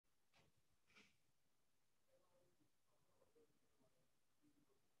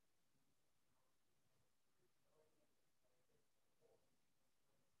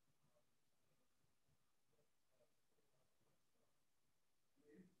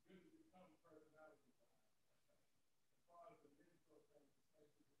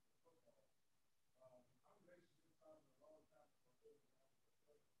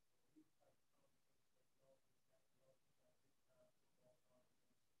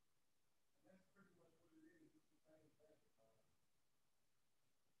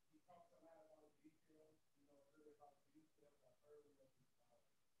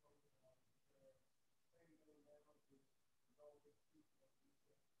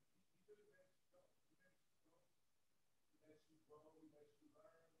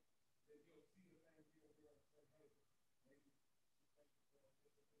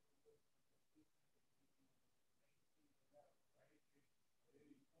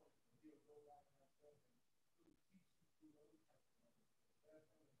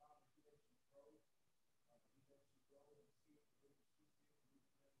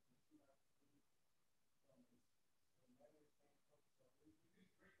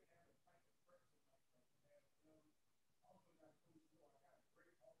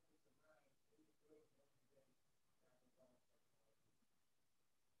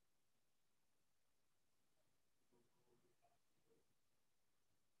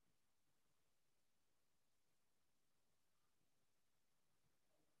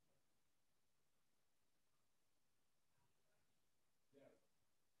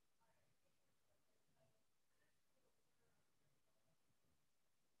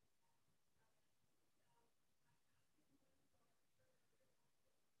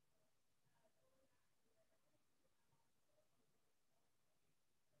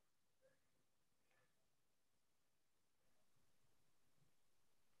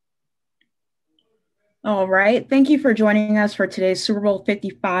All right. Thank you for joining us for today's Super Bowl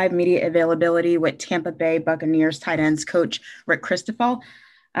 55 media availability with Tampa Bay Buccaneers tight ends coach Rick Christophel.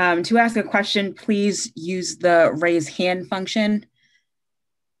 To ask a question, please use the raise hand function.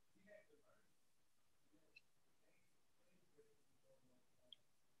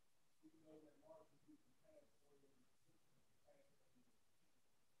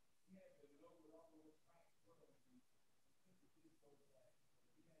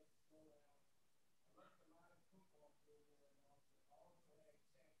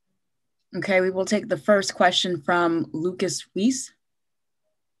 Okay, we will take the first question from Lucas Weiss.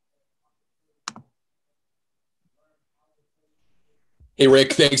 Hey,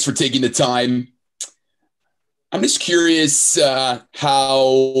 Rick, thanks for taking the time. I'm just curious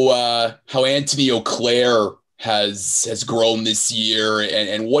how Anthony O'Clair has grown this year,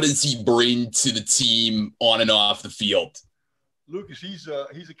 and what does he bring to the team on and off the field? Lucas, he's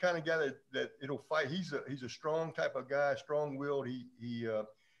the kind of guy that it'll fight. He's a strong type of guy, strong-willed.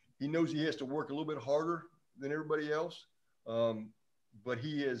 He knows he has to work a little bit harder than everybody else, but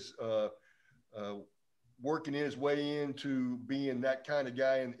he is working his way into being that kind of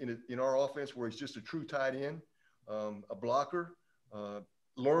guy in our offense, where he's just a true tight end, a blocker,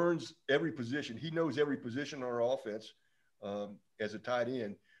 learns every position. He knows every position on our offense as a tight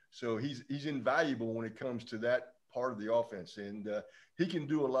end, so he's invaluable when it comes to that part of the offense. And he can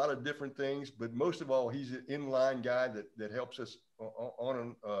do a lot of different things, but most of all, he's an inline guy that helps us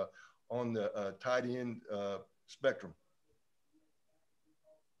on the tight end spectrum.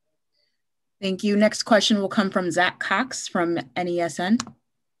 Thank you. Next question will come from Zach Cox from NESN.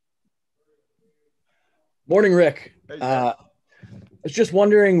 Morning, Rick. Hey, I was just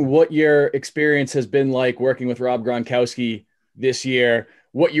wondering what your experience has been like working with Rob Gronkowski this year,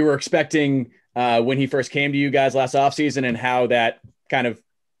 what you were expecting when he first came to you guys last offseason, and how that kind of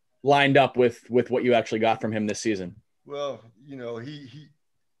lined up with what you actually got from him this season. Well, you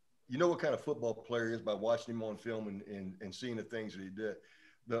know what kind of football player he is by watching him on film and seeing the things that he did.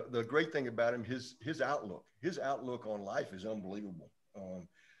 The great thing about him, his outlook on life is unbelievable.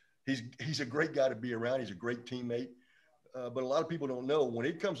 He's a great guy to be around. He's a great teammate. But a lot of people don't know, when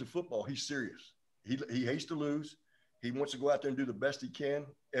it comes to football, he's serious. He hates to lose. He wants to go out there and do the best he can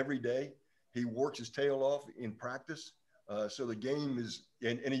every day. He works his tail off in practice. So the game is,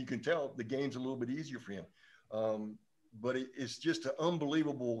 and you can tell the game's a little bit easier for him. But it's just an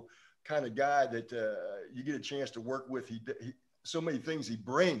unbelievable kind of guy that you get a chance to work with. He so many things he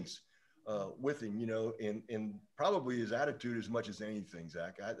brings with him, and probably his attitude as much as anything,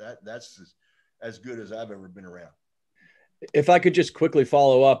 Zach. That's as good as I've ever been around. If I could just quickly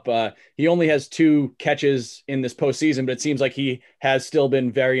follow up, he only has 2 catches in this postseason, but it seems like he has still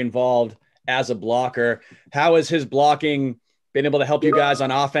been very involved as a blocker. How has his blocking been able to help you guys on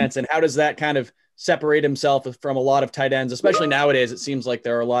offense, and how does that kind of separate himself from a lot of tight ends, especially nowadays? It seems like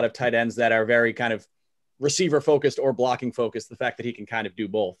there are a lot of tight ends that are very kind of receiver focused or blocking focused. The fact that he can kind of do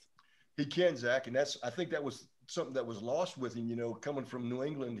both. He can, Zach, and I think that was something that was lost with him, coming from New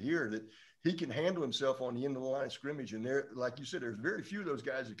England here, that he can handle himself on the end of the line of scrimmage. And there, like you said, there's very few of those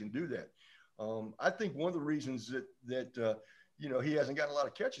guys that can do that. I think one of the reasons that he hasn't gotten a lot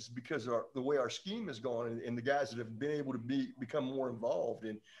of catches is because of the way our scheme has gone, and the guys that have been able to become more involved.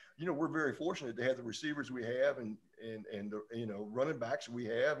 And we're very fortunate to have the receivers we have, and the running backs we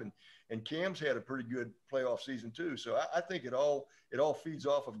have, and Cam's had a pretty good playoff season too. So I think it all feeds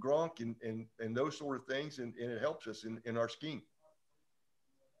off of Gronk and those sort of things, and it helps us in our scheme.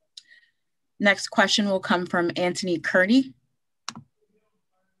 Next question will come from Anthony Kearney.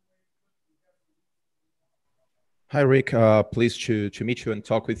 Hi, Rick. Pleased to meet you and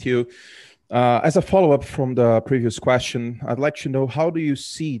talk with you. As a follow-up from the previous question, I'd like to know, how do you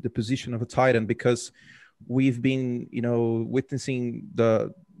see the position of a tight end? Because we've been, witnessing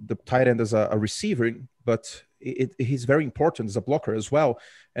the tight end as a receiver, but he's very important as a blocker as well.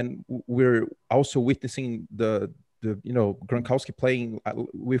 And we're also witnessing the Gronkowski playing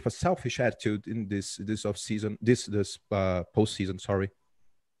with a selfish attitude in this offseason, this postseason. Sorry.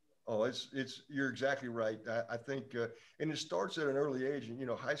 Oh, you're exactly right. I think, and it starts at an early age. And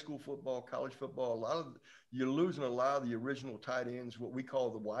high school football, college football, you're losing a lot of the original tight ends, what we call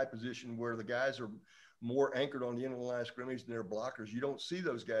the Y position, where the guys are more anchored on the end of the line of scrimmage than their blockers. You don't see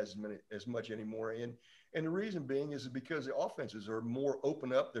those guys as much anymore. And the reason being is because the offenses are more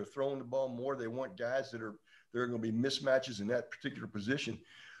open up. They're throwing the ball more. They want guys that are going to be mismatches in that particular position.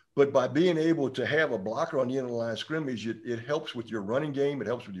 But by being able to have a blocker on the end of the line of scrimmage, it helps with your running game. It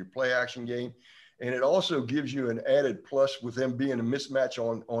helps with your play action game. And it also gives you an added plus with them being a mismatch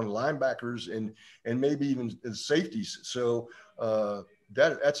on linebackers and maybe even safeties. So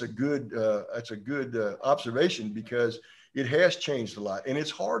that's a good observation, because it has changed a lot, and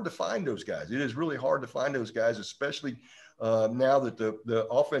it's hard to find those guys. It is really hard to find those guys, especially now that the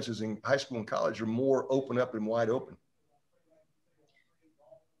offenses in high school and college are more open up and wide open.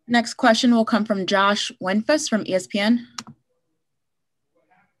 Next question will come from Josh Winfuss from ESPN.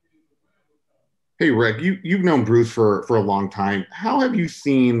 Hey, Rick, you've known Bruce for a long time. How have you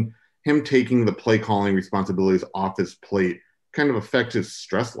seen him taking the play calling responsibilities off his plate kind of affect his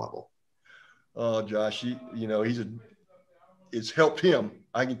stress level? Josh, it's helped him.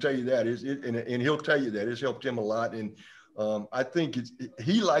 I can tell you that. And he'll tell you that it's helped him a lot. And I think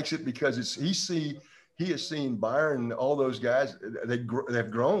he likes it because he has seen Byron and all those guys. They've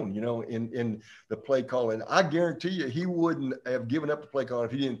grown, in the play calling. I guarantee you, he wouldn't have given up the play calling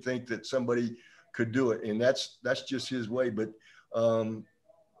if he didn't think that somebody could do it. And that's just his way. But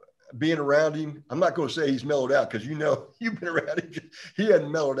being around him, I'm not going to say he's mellowed out, because you've been around him. He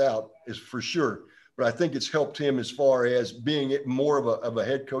hadn't mellowed out, is for sure. But I think it's helped him as far as being more of a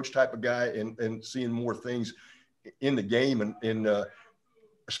head coach type of guy, and seeing more things in the game, and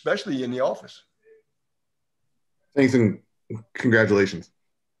especially in the office. Thanks, and congratulations.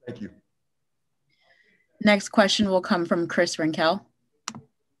 Thank you. Next question will come from Chris Rinkel.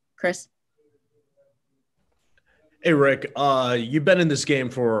 Chris. Hey, Rick, you've been in this game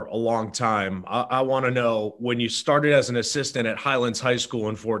for a long time. I want to know, when you started as an assistant at Highlands High School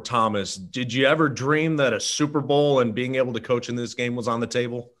in Fort Thomas, did you ever dream that a Super Bowl and being able to coach in this game was on the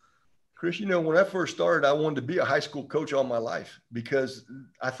table? Chris, when I first started, I wanted to be a high school coach all my life, because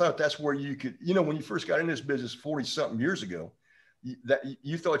I thought that's where you could, when you first got in this business 40-something years ago, that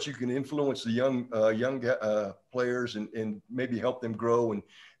you thought you can influence the young players and maybe help them grow and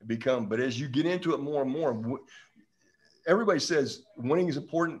become. But as you get into it more and more, everybody says winning is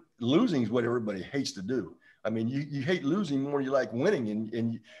important. Losing is what everybody hates to do. I mean, you hate losing more than you like winning,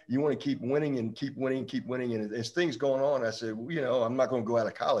 and you want to keep winning and keep winning and keep winning. And as things going on, I said, I'm not going to go out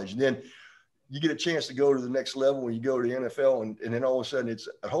of college. And then you get a chance to go to the next level when you go to the NFL, and then all of a sudden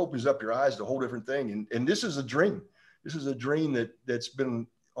hope is up your eyes, a whole different thing. And this is a dream. This is a dream that's been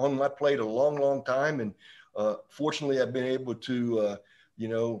on my plate a long, long time. And fortunately, I've been able to,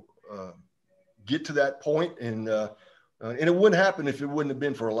 get to that point. And it wouldn't happen if it wouldn't have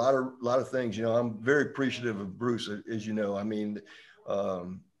been for a lot of things. I'm very appreciative of Bruce, as you know. I mean,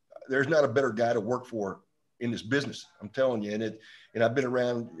 there's not a better guy to work for in this business. I'm telling you. And I've been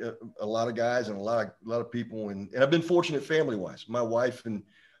around a lot of guys and a lot of people, and I've been fortunate family wise. My wife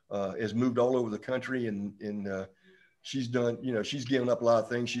has moved all over the country, and she's done. She's given up a lot of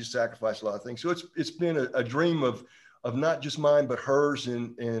things. She's sacrificed a lot of things. So it's been a dream of not just mine, but hers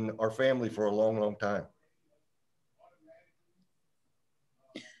and our family for a long, long time.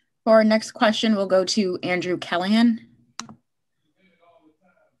 For our next question, we'll go to Andrew Callahan.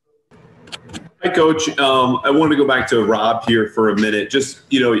 Hi, Coach. I want to go back to Rob here for a minute. Just,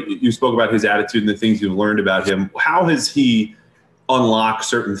 you spoke about his attitude and the things you've learned about him. How has he unlocked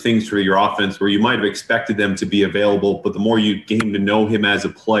certain things for your offense where you might have expected them to be available, but the more you came to know him as a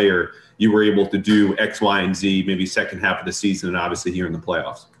player, you were able to do X, Y, and Z, maybe second half of the season, and obviously here in the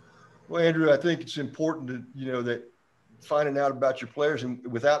playoffs? Well, Andrew, I think it's important to, that finding out about your players, and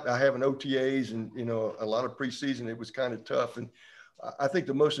without having OTAs and, a lot of preseason, it was kind of tough. And I think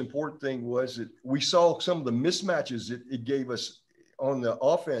the most important thing was that we saw some of the mismatches that it gave us on the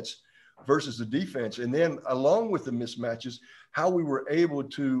offense versus the defense. And then along with the mismatches, how we were able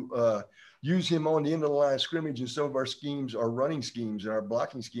to use him on the end of the line of scrimmage in some of our schemes, our running schemes and our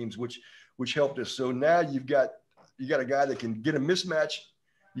blocking schemes, which helped us. So now you got a guy that can get a mismatch.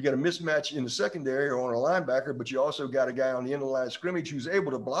 You got a mismatch in the secondary or on a linebacker, but you also got a guy on the end of the line of scrimmage who's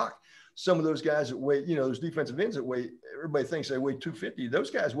able to block some of those guys that weigh, those defensive ends that weigh, everybody thinks they weigh 250. Those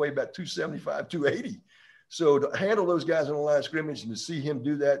guys weigh about 275, 280. So to handle those guys on the line of scrimmage and to see him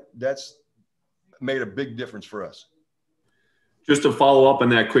do that, that's made a big difference for us. Just to follow up on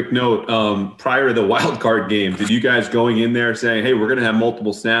that quick note, prior to the wild card game, did you guys going in there saying, hey, we're going to have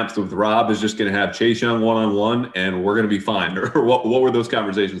multiple snaps with Rob is just going to have Chase Young one-on-one and we're going to be fine? Or what were those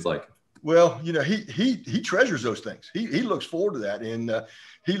conversations like? Well, he treasures those things. He looks forward to that. And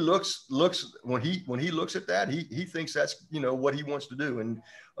he looks when he looks at that, he thinks that's, what he wants to do. And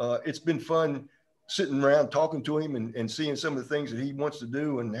it's been fun sitting around talking to him and seeing some of the things that he wants to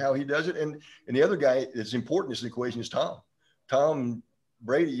do and how he does it. And the other guy that's important in this equation is Tom. Tom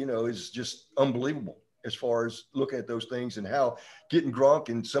Brady, is just unbelievable as far as looking at those things and how getting Gronk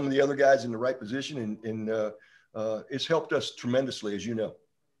and some of the other guys in the right position. And it's helped us tremendously, as you know.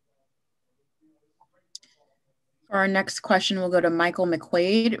 For our next question, we'll go to Michael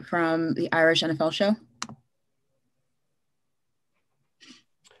McQuaid from the Irish NFL Show.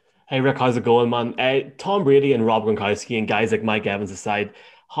 Hey Rick, how's it going, man? Tom Brady and Rob Gronkowski and guys like Mike Evans aside,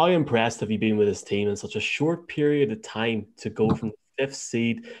 how impressed have you been with this team in such a short period of time to go from the fifth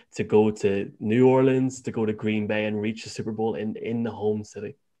seed to go to New Orleans to go to Green Bay and reach the Super Bowl in the home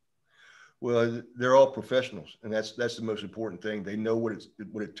city? Well, they're all professionals, and that's the most important thing. They know what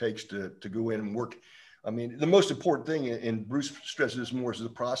it takes to go in and work. I mean, the most important thing, and Bruce stresses this more, is the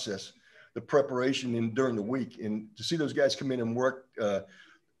process, the preparation in during the week, and to see those guys come in and work.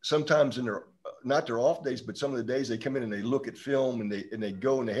 Sometimes in their not their off days, but some of the days they come in and they look at film and they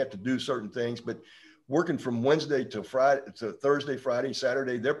go and they have to do certain things. But working from Wednesday to Friday to Thursday, Friday,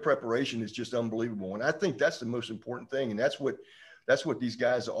 Saturday, their preparation is just unbelievable. And I think that's the most important thing. And that's what these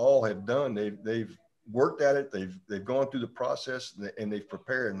guys all have done. They've worked at it. They've gone through the process and they've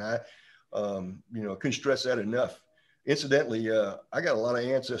prepared. And I couldn't stress that enough. Incidentally, I got a lot of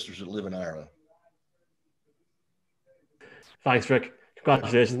ancestors that live in Ireland. Thanks, Rick.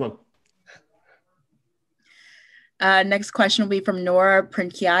 Congratulations, man. Next question will be from Nora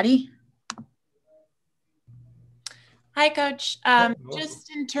Princiati. Hi, Coach.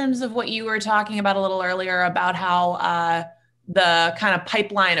 Just in terms of what you were talking about a little earlier about how the kind of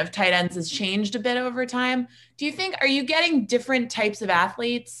pipeline of tight ends has changed a bit over time. Are you getting different types of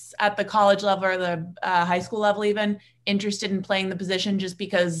athletes at the college level or the high school level even interested in playing the position just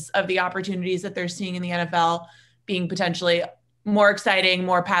because of the opportunities that they're seeing in the NFL being potentially more exciting,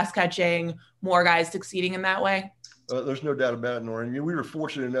 more pass catching, more guys succeeding in that way? There's no doubt about it, Nora. I mean, we were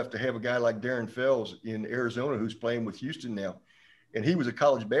fortunate enough to have a guy like Darren Fells in Arizona who's playing with Houston now. And he was a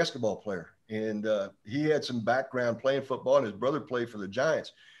college basketball player. And he had some background playing football, and his brother played for the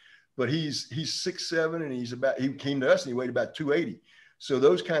Giants. But he's 6'7", and he came to us and he weighed about 280. So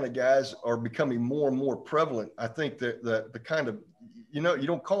those kind of guys are becoming more and more prevalent. I think that the kind of, you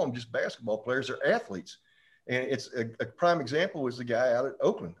don't call them just basketball players, they're athletes. And it's a prime example was the guy out at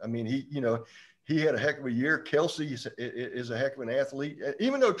Oakland. I mean, he had a heck of a year. Kelsey is a heck of an athlete.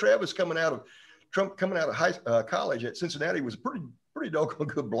 Even though Travis coming out of college at Cincinnati was a pretty doggone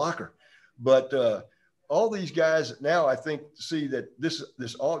good blocker. But all these guys now, I think, see that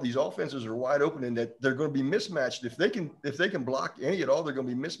these offenses are wide open and that they're going to be mismatched. If they can block any at all, they're going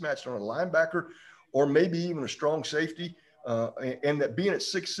to be mismatched on a linebacker or maybe even a strong safety. And that being at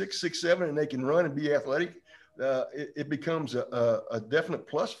 6'6", 6'7", and they can run and be athletic, it becomes a definite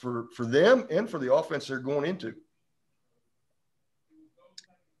plus for them and for the offense they're going into.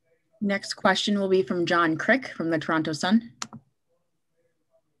 Next question will be from John Crick from the Toronto Sun.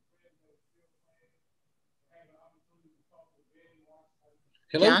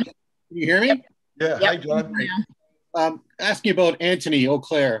 Hello, John? Can you hear me? Yep. Yeah, Yep. Hi, John. Asking about Anthony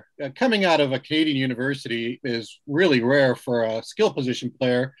Auclair. Coming out of a Canadian university is really rare for a skill position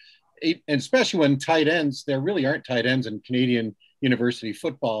player, and especially when tight ends, there really aren't tight ends in Canadian university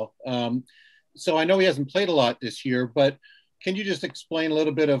football. So I know he hasn't played a lot this year, but can you just explain a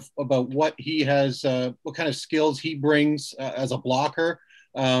little bit about what he has, what kind of skills he brings as a blocker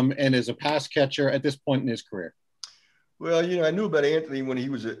and as a pass catcher at this point in his career? Well, I knew about Anthony when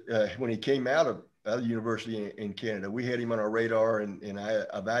he came out of the university in Canada. We had him on our radar, and I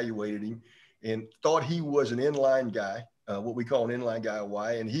evaluated him and thought he was an inline guy, what we call an inline guy,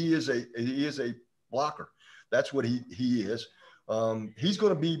 and he is a blocker. That's what he is. He's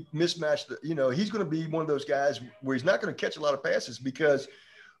going to be mismatched. He's going to be one of those guys where he's not going to catch a lot of passes because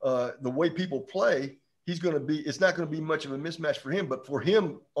the way people play, it's not going to be much of a mismatch for him. But for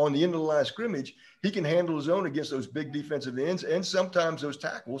him on the end of the line of scrimmage, he can handle his own against those big defensive ends and sometimes those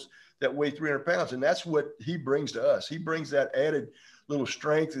tackles that weigh 300 pounds. And that's what he brings to us. He brings that added little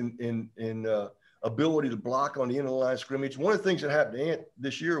strength and ability to block on the end of the line of scrimmage. One of the things that happened to Ant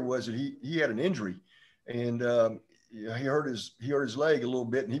this year was that he had an injury, and he hurt his leg a little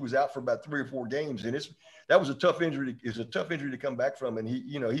bit, and he was out for about 3 or 4 games. And that was a tough injury. It's a tough injury to come back from. And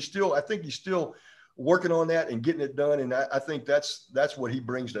I think he's still working on that and getting it done. And I think that's what he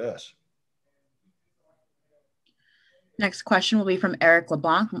brings to us. Next question will be from Eric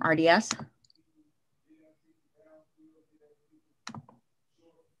LeBlanc from RDS.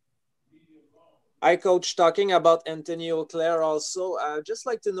 Hi, Coach. Talking about Anthony Auclair also, just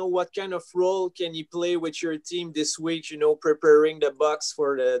like to know what kind of role can you play with your team this week, preparing the Bucs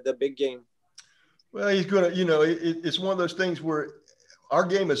for the big game? Well, he's going to, it's one of those things where our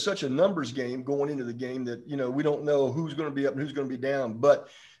game is such a numbers game going into the game that, we don't know who's going to be up and who's going to be down. But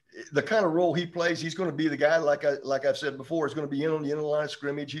the kind of role he plays, he's going to be the guy, like I've said before, is going to be in on the inner line of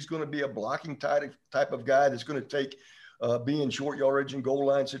scrimmage. He's going to be a blocking type of guy that's going to take be in short yardage and goal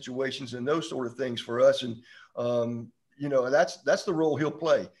line situations and those sort of things for us. And, that's the role he'll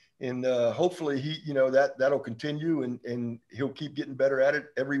play. and hopefully that'll continue, and he'll keep getting better at it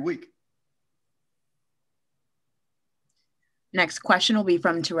every week. Next question will be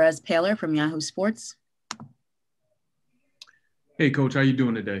from Therese Paler from Yahoo Sports. Hey, Coach, how you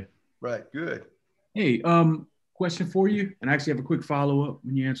doing today? Right, good. Hey, question for you, and I actually have a quick follow-up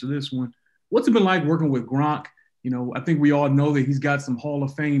when you answer this one. What's it been like working with Gronk? I think we all know that he's got some Hall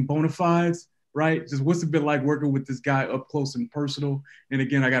of Fame bona fides, right? Just what's it been like working with this guy up close and personal? And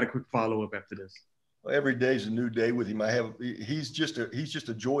again, I got a quick follow-up after this. Well, every day is a new day with him. He's just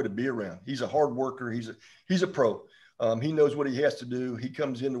a joy to be around. He's a hard worker. He's a pro. He knows what he has to do. He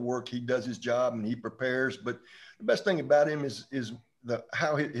comes into work, he does his job, and he prepares. But the best thing about him is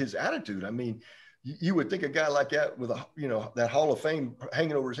how his attitude. I mean, you would think a guy like that with that Hall of Fame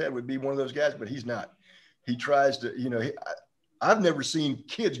hanging over his head would be one of those guys, but he's not. He tries to, I've never seen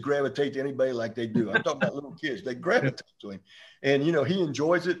kids gravitate to anybody like they do. I'm talking about little kids. They gravitate to him, and he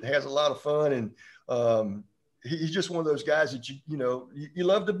enjoys it, has a lot of fun, and he's just one of those guys that you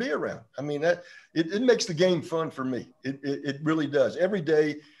love to be around. I mean, that it makes the game fun for me. It really does. Every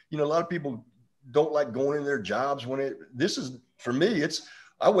day, a lot of people don't like going in their jobs this is for me.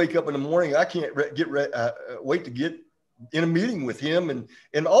 I wake up in the morning. I can't wait to get in a meeting with him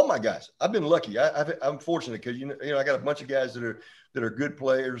and all my guys. I've been lucky. I'm fortunate because I got a bunch of guys that are good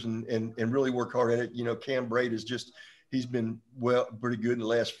players and really work hard at it. Cam Braid he's been pretty good in the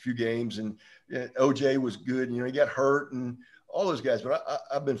last few games, and OJ was good. He got hurt and all those guys, but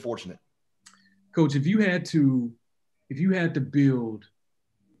I've been fortunate. Coach, if you had to build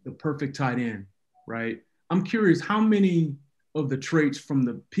the perfect tight end, right? I'm curious, how many of the traits from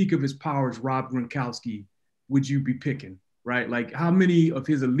the peak of his powers, Rob Gronkowski, would you be picking, right? Like, how many of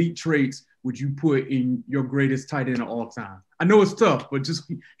his elite traits would you put in your greatest tight end of all time? I know it's tough, but just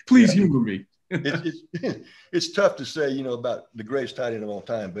please humor me. It's tough to say, about the greatest tight end of all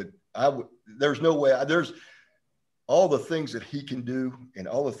time, but there's no way. There's all the things that he can do and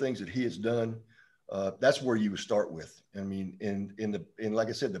all the things that he has done. That's where you would start with. I mean, and like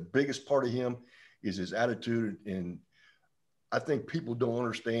I said, the biggest part of him is his attitude, and I think people don't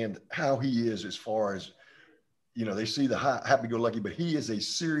understand how he is as far as, they see the happy-go-lucky, but he is a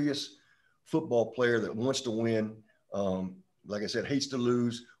serious football player that wants to win. Like I said, hates to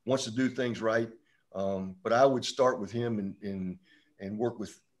lose, wants to do things right. But I would start with him and work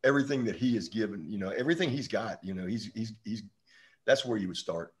with everything that he has given, everything he's got, he's that's where you would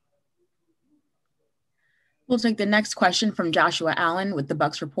start. We'll take the next question from Joshua Allen with the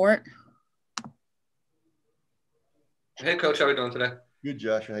Bucs Report. Hey, Coach, how are we doing today? Good,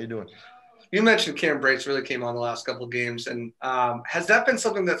 Joshua. How you doing? You mentioned Cam Brates really came on the last couple of games, and has that been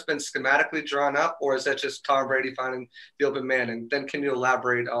something that's been schematically drawn up, or is that just Tom Brady finding the open man? And then can you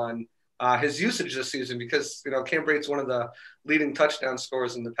elaborate on his usage this season? Because, Cam Brate's one of the leading touchdown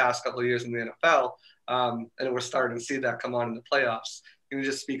scorers in the past couple of years in the NFL, and we're starting to see that come on in the playoffs. Can you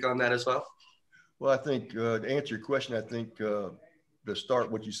just speak on that as well? Well, I think to answer your question, I think to start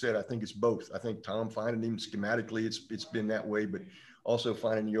what you said, I think it's both. I think Tom finding him schematically, it's been that way, but also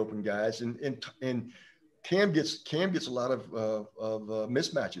finding the open guys, and Cam gets a lot of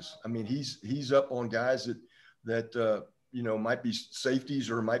mismatches. I mean, he's up on guys that might be safeties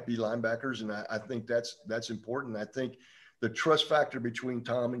or might be linebackers, and I think that's important. I think the trust factor between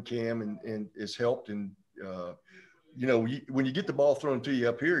Tom and Cam and is helped, and when you get the ball thrown to you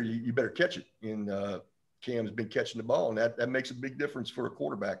up here, you better catch it. And Cam's been catching the ball, and that makes a big difference for a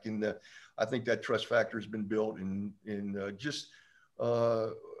quarterback. And I think that trust factor has been built. And just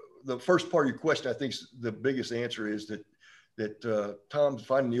the first part of your question, I think the biggest answer is that Tom's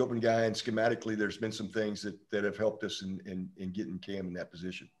finding the open guy, and schematically there's been some things that have helped us in getting Cam in that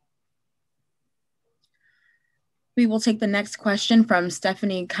position. We will take the next question from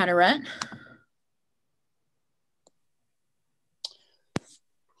Stephanie Carteret.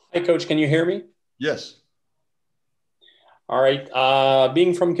 Hi, Coach. Can you hear me? Yes. All right.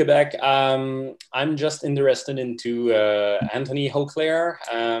 Being from Quebec, I'm just interested into Anthony Auclair.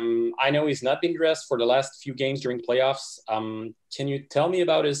 I know he's not been dressed for the last few games during playoffs. Can you tell me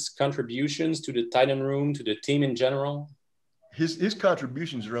about his contributions to the tight end room, to the team in general? His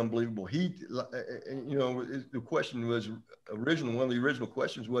contributions are unbelievable. The question was one of the original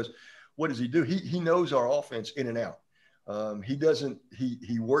questions was, what does he do? He knows our offense in and out.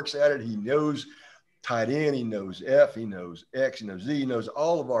 He works at it. He knows tight end, he knows F, he knows X, he knows Z, he knows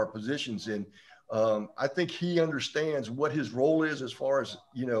all of our positions. And I think he understands what his role is as far as,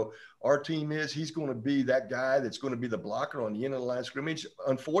 our team is. He's going to be that guy that's going to be the blocker on the end of the line of scrimmage.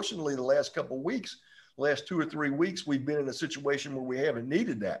 Unfortunately, the last 2 or 3 weeks, we've been in a situation where we haven't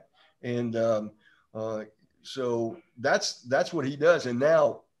needed that. And so that's what he does. And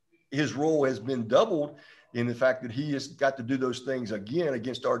now his role has been doubled in the fact that he has got to do those things again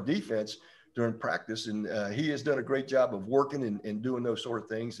against our defense during practice. And he has done a great job of working and doing those sort of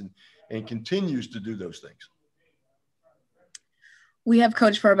things and continues to do those things. We have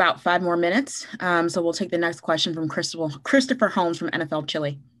Coach for about 5 more minutes. So we'll take the next question from Christopher Holmes from NFL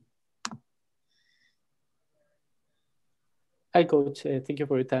Chile. Hi, Coach. Thank you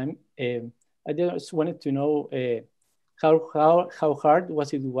for your time. I just wanted to know how hard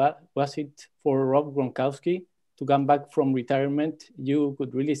was it for Rob Gronkowski to come back from retirement? You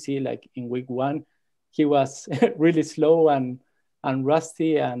could really see, like in week 1, he was really slow and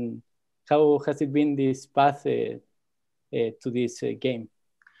rusty. And how has it been this path to this game?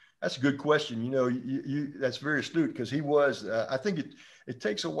 That's a good question. You know, that's very astute because he was. I think it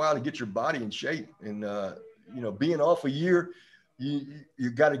takes a while to get your body in shape, and you know, being off a year,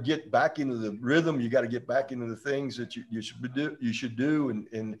 you got to get back into the rhythm. You got to get back into the things that you should do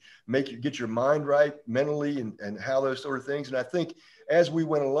and get your mind right mentally and how those sort of things. And I think as we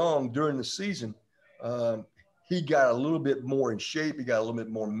went along during the season, he got a little bit more in shape. He got a little bit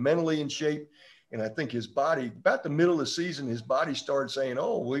more mentally in shape. And I think his body, about the middle of the season, his body started saying,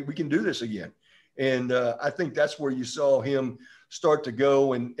 oh, we can do this again. And I think that's where you saw him start to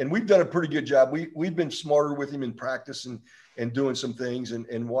go. And we've done a pretty good job. We've been smarter with him in practice and doing some things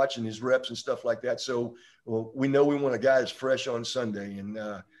and watching his reps and stuff like that. So we know we want a guy that's fresh on Sunday. And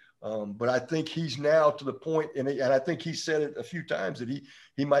but I think he's now to the point, and I think he said it a few times that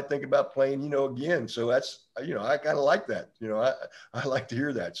he might think about playing, you know, again. So that's, you know, I kind of like that. You know, I like to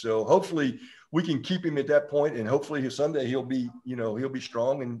hear that. So hopefully we can keep him at that point, and hopefully his Sunday he'll be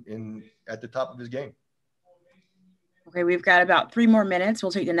strong and at the top of his game. Okay, we've got about 3 more minutes.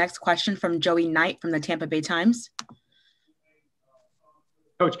 We'll take the next question from Joey Knight from the Tampa Bay Times.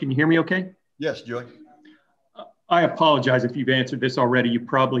 Coach, can you hear me okay? Yes, Joey. I apologize if you've answered this already. You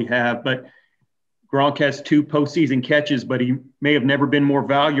probably have, but Gronk has 2 postseason catches, but he may have never been more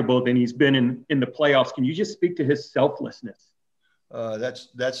valuable than he's been in the playoffs. Can you just speak to his selflessness?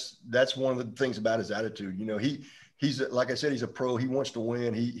 That's one of the things about his attitude. You know, he's like I said, he's a pro. He wants to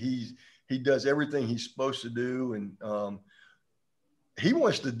win. He does everything he's supposed to do, and he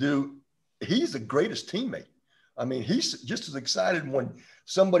wants to do. He's the greatest teammate. I mean, he's just as excited when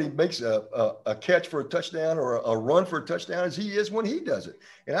somebody makes a catch for a touchdown or a run for a touchdown as he is when he does it.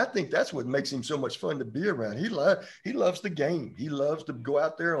 And I think that's what makes him so much fun to be around. He loves the game. He loves to go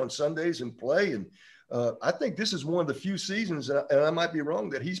out there on Sundays and play. And I think this is one of the few seasons, and I might be wrong,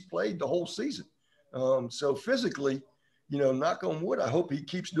 that he's played the whole season. So physically, you know, knock on wood, I hope he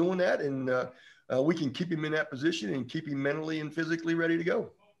keeps doing that, and we can keep him in that position and keep him mentally and physically ready to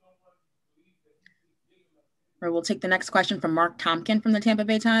go. Or we'll take the next question from Mark Tompkin from the Tampa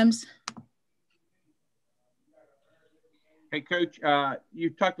Bay Times. Hey, Coach, you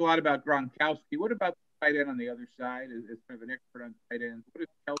talked a lot about Gronkowski. What about the tight end on the other side? As kind of an expert on tight ends, what does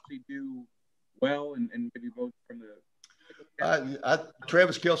Kelsey do well, and maybe both from the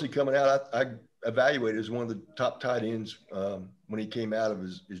Travis Kelce coming out, I evaluated as one of the top tight ends when he came out of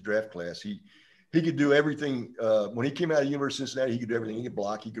his draft class. He could do everything. When he came out of the University of Cincinnati, he could do everything. He could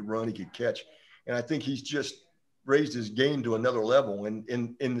block, he could run, he could catch. And I think he's just raised his game to another level.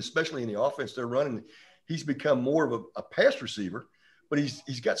 And especially in the offense they're running, he's become more of a pass receiver. But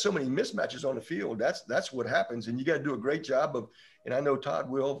he's got so many mismatches on the field. That's what happens. And you got to do a great job of, and I know Todd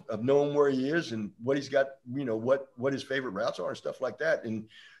will, of knowing where he is and what he's got, you know, what his favorite routes are and stuff like that. And,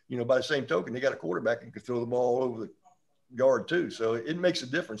 you know, by the same token, they got a quarterback who can throw the ball all over the yard too. So it makes a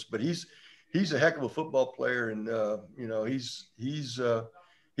difference. But he's a heck of a football player, and you know, he's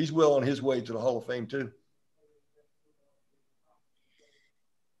well on his way to the Hall of Fame too.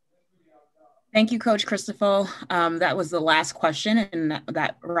 Thank you, Coach Christophel. That was the last question, and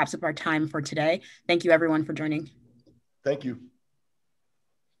that wraps up our time for today. Thank you, everyone, for joining. Thank you.